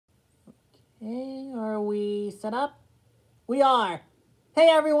Okay, are we set up? We are! Hey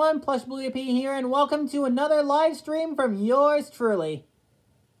everyone, Plush Blue EP here, and welcome to another live stream from yours truly.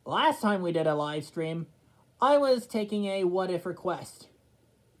 Last time we did a live stream, I was taking a what if request.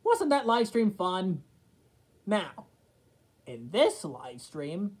 Wasn't that live stream fun? Now, in this live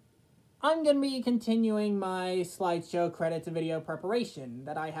stream, I'm going to be continuing my slideshow credits video preparation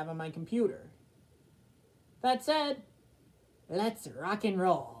that I have on my computer. That said, let's rock and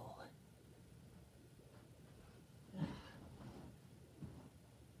roll.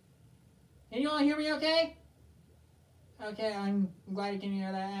 Can you all hear me okay? Okay, I'm glad you can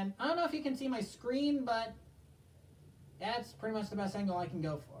hear that. And I don't know if you can see my screen, but that's pretty much the best angle I can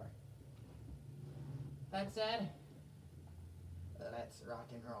go for. That said, let's rock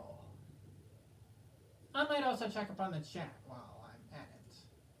and roll. I might also check up on the chat while I'm at it.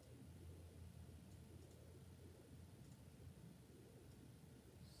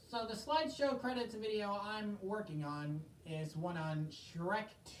 So the slideshow credits video I'm working on is one on Shrek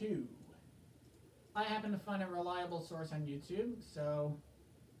 2. I happen to find a reliable source on YouTube, so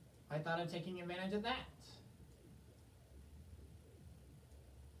I thought of taking advantage of that.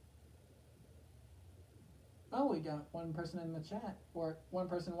 Oh, we got one person in the chat, or one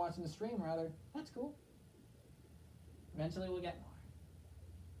person watching the stream, rather. That's cool. Eventually we'll get more.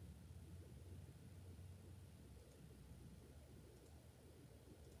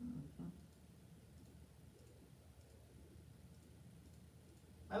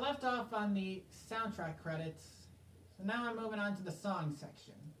 I left off on the soundtrack credits, so now I'm moving on to the song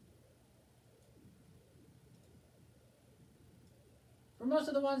section. For most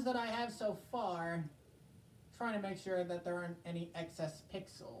of the ones that I have so far, trying to make sure that there aren't any excess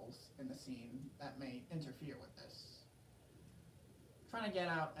pixels in the scene that may interfere with this. Trying to get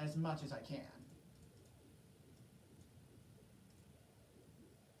out as much as I can.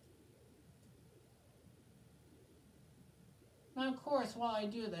 Now, of course, while I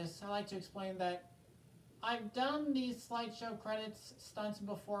do this, I like to explain that I've done these slideshow credits stunts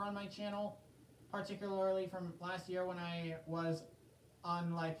before on my channel, particularly from last year when I was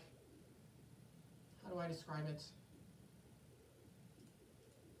on, like, how do I describe it?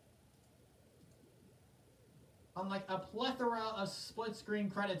 On, like, a plethora of split-screen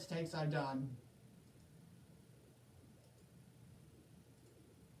credits takes I've done.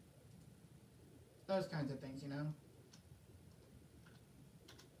 Those kinds of things, you know?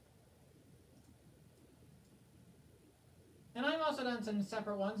 And I've also done some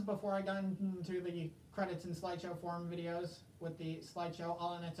separate ones before I got into the credits and slideshow form videos with the slideshow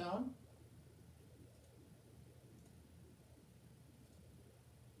all on its own.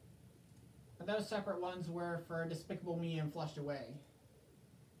 And those separate ones were for Despicable Me and Flushed Away.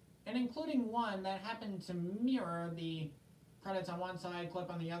 And including one that happened to mirror the credits on one side,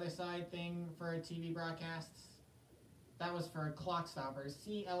 clip on the other side thing for TV broadcasts. That was for Clockstoppers.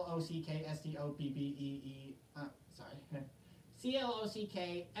 C-L-O-C-K-S-T-O-P-P-E-E. Sorry.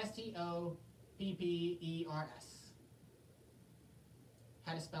 C-L-O-C-K-S-T-O-P-P-E-R-S.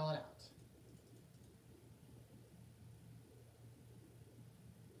 Had to spell it out.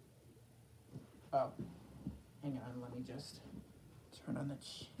 Oh, hang on, let me just turn on the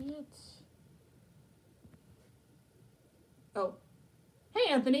chat. Oh, hey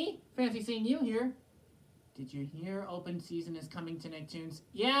Anthony, fancy seeing you here. Did you hear open season is coming to Nicktoons?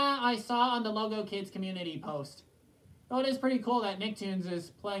 Yeah, I saw on the Logo Kids community post. Oh, it is pretty cool that Nicktoons is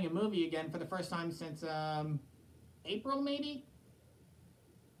playing a movie again for the first time since, April, maybe?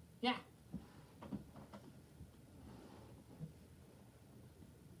 Yeah.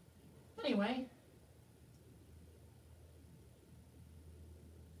 Anyway,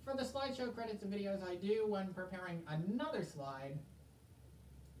 for the slideshow credits and videos I do when preparing another slide,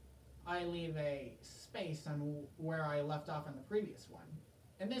 I leave a space on where I left off on the previous one.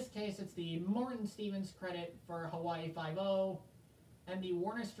 In this case, it's the Morton Stevens credit for Hawaii 5-0 and the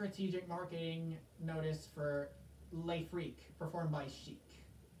Warner Strategic Marketing notice for Les Freaks, performed by Chic.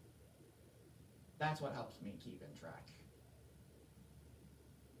 That's what helps me keep in track.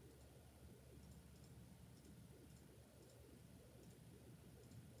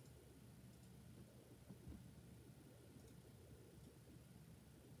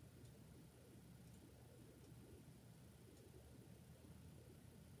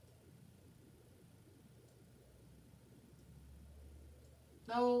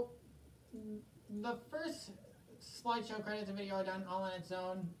 So, the first slideshow credits video I done all on its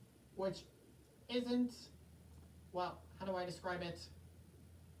own, which isn't, well, how do I describe it?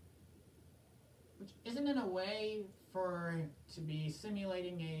 Which isn't in a way to be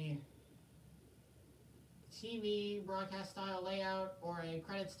simulating a TV broadcast style layout or a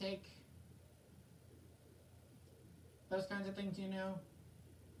credits take. those kinds of things, you know,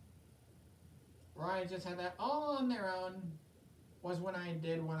 where I just had that all on their own, was when I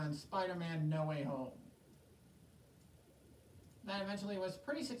did one on Spider-Man No Way Home. That eventually was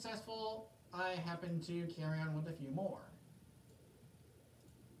pretty successful. I happened to carry on with a few more.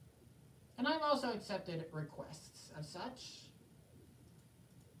 And I've also accepted requests of such.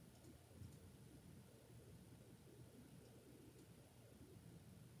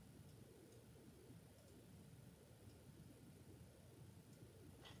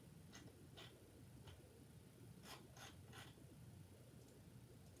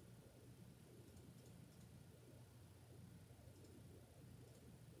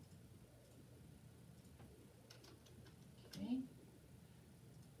 Okay.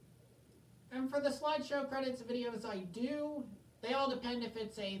 And for the slideshow credits videos I do, they all depend if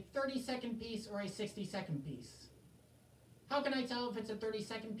it's a 30-second piece or a 60-second piece. How can I tell if it's a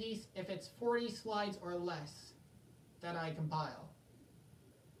 30-second piece if it's 40 slides or less that I compile?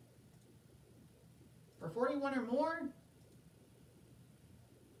 For 41 or more,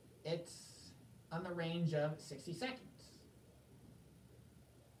 it's on the range of 60 seconds.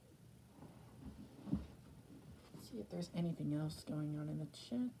 Let's see if there's anything else going on in the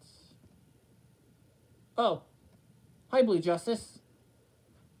chat. Oh, hi Blue Justice.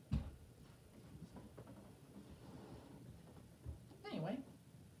 Anyway.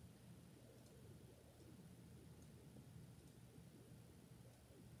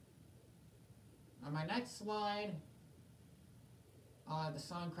 On my next slide, I'll have the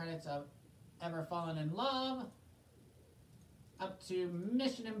song credits of Ever Fallen in Love up to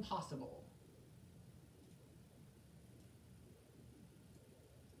Mission Impossible.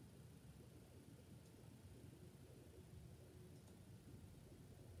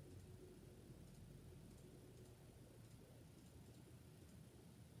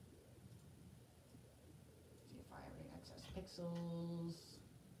 See if I have any excess pixels.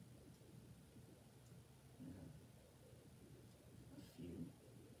 A few.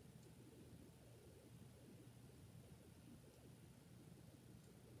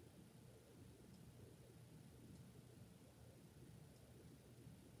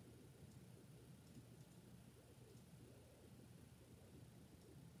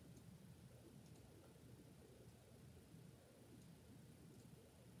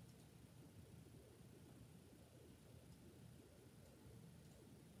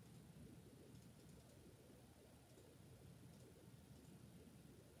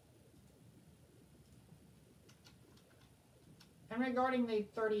 And regarding the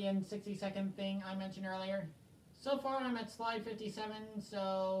 30 and 60 second thing I mentioned earlier, so far I'm at slide 57,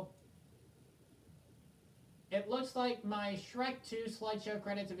 so it looks like my Shrek 2 slideshow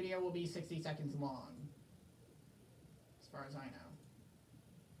credits video will be 60 seconds long, as far as I know.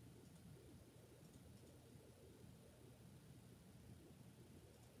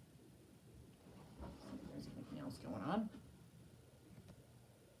 Let's see if there's anything else going on.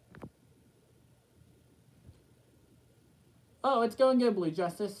 Oh, it's going good, Blue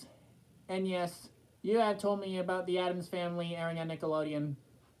Justice. And yes, you have told me about the Addams Family airing on Nickelodeon.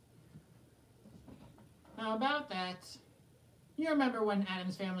 Now about that, you remember when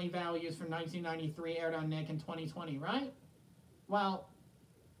Addams Family Values from 1993 aired on Nick in 2020, right? Well,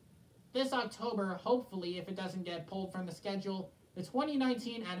 this October, hopefully, if it doesn't get pulled from the schedule, the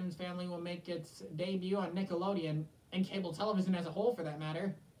 2019 Addams Family will make its debut on Nickelodeon, and cable television as a whole for that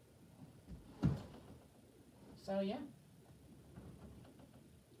matter. So yeah.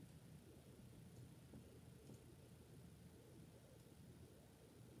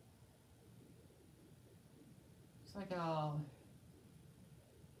 Looks like I'll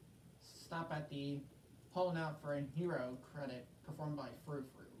stop at the Holding Out for a Hero credit performed by Frou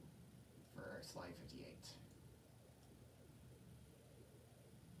Frou for slide 58.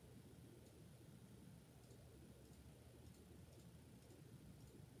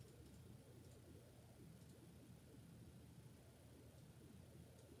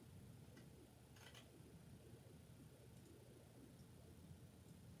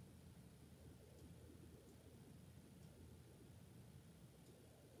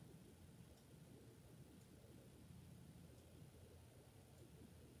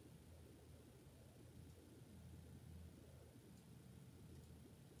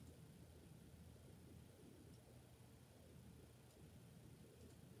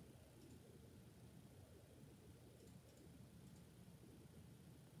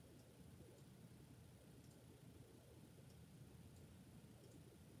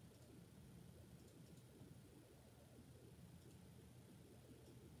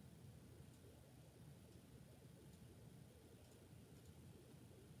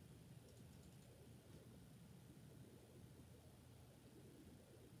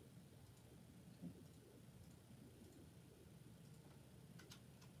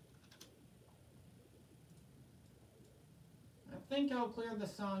 think I'll clear the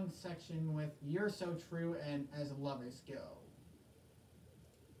song section with You're So True and As Lovers Go.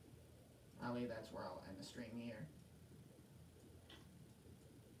 I believe that's where I'll end the stream here.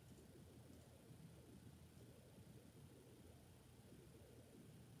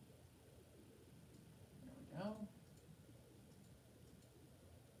 There we go.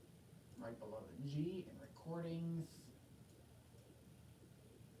 Right below the G in recordings.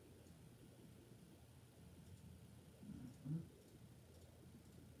 Mm-hmm.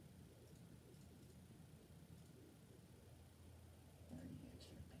 30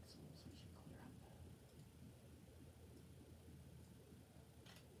 extra pixels we should clear up.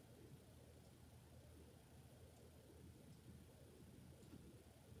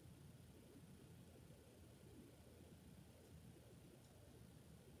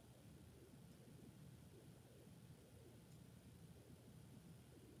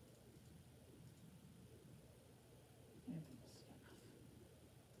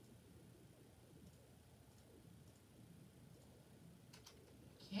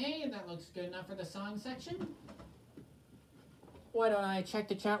 Okay, that looks good enough for the song section. Why don't I check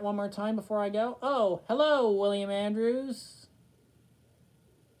the chat one more time before I go? Oh, hello, William Andrews.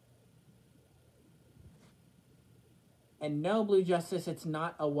 And no, Blue Justice, it's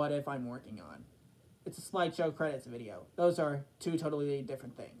not a what if I'm working on. It's a slideshow credits video. Those are two totally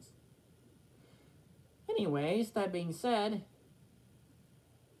different things. Anyways, that being said,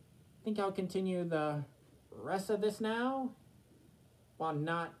 I think I'll continue the rest of this now while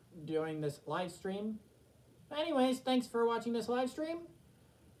not doing this live stream. Anyways, thanks for watching this live stream.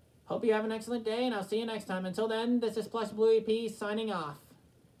 Hope you have an excellent day, and I'll see you next time. Until then, this is Plush Blue EP signing off.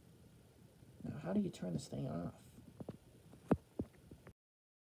 Now, how do you turn this thing off?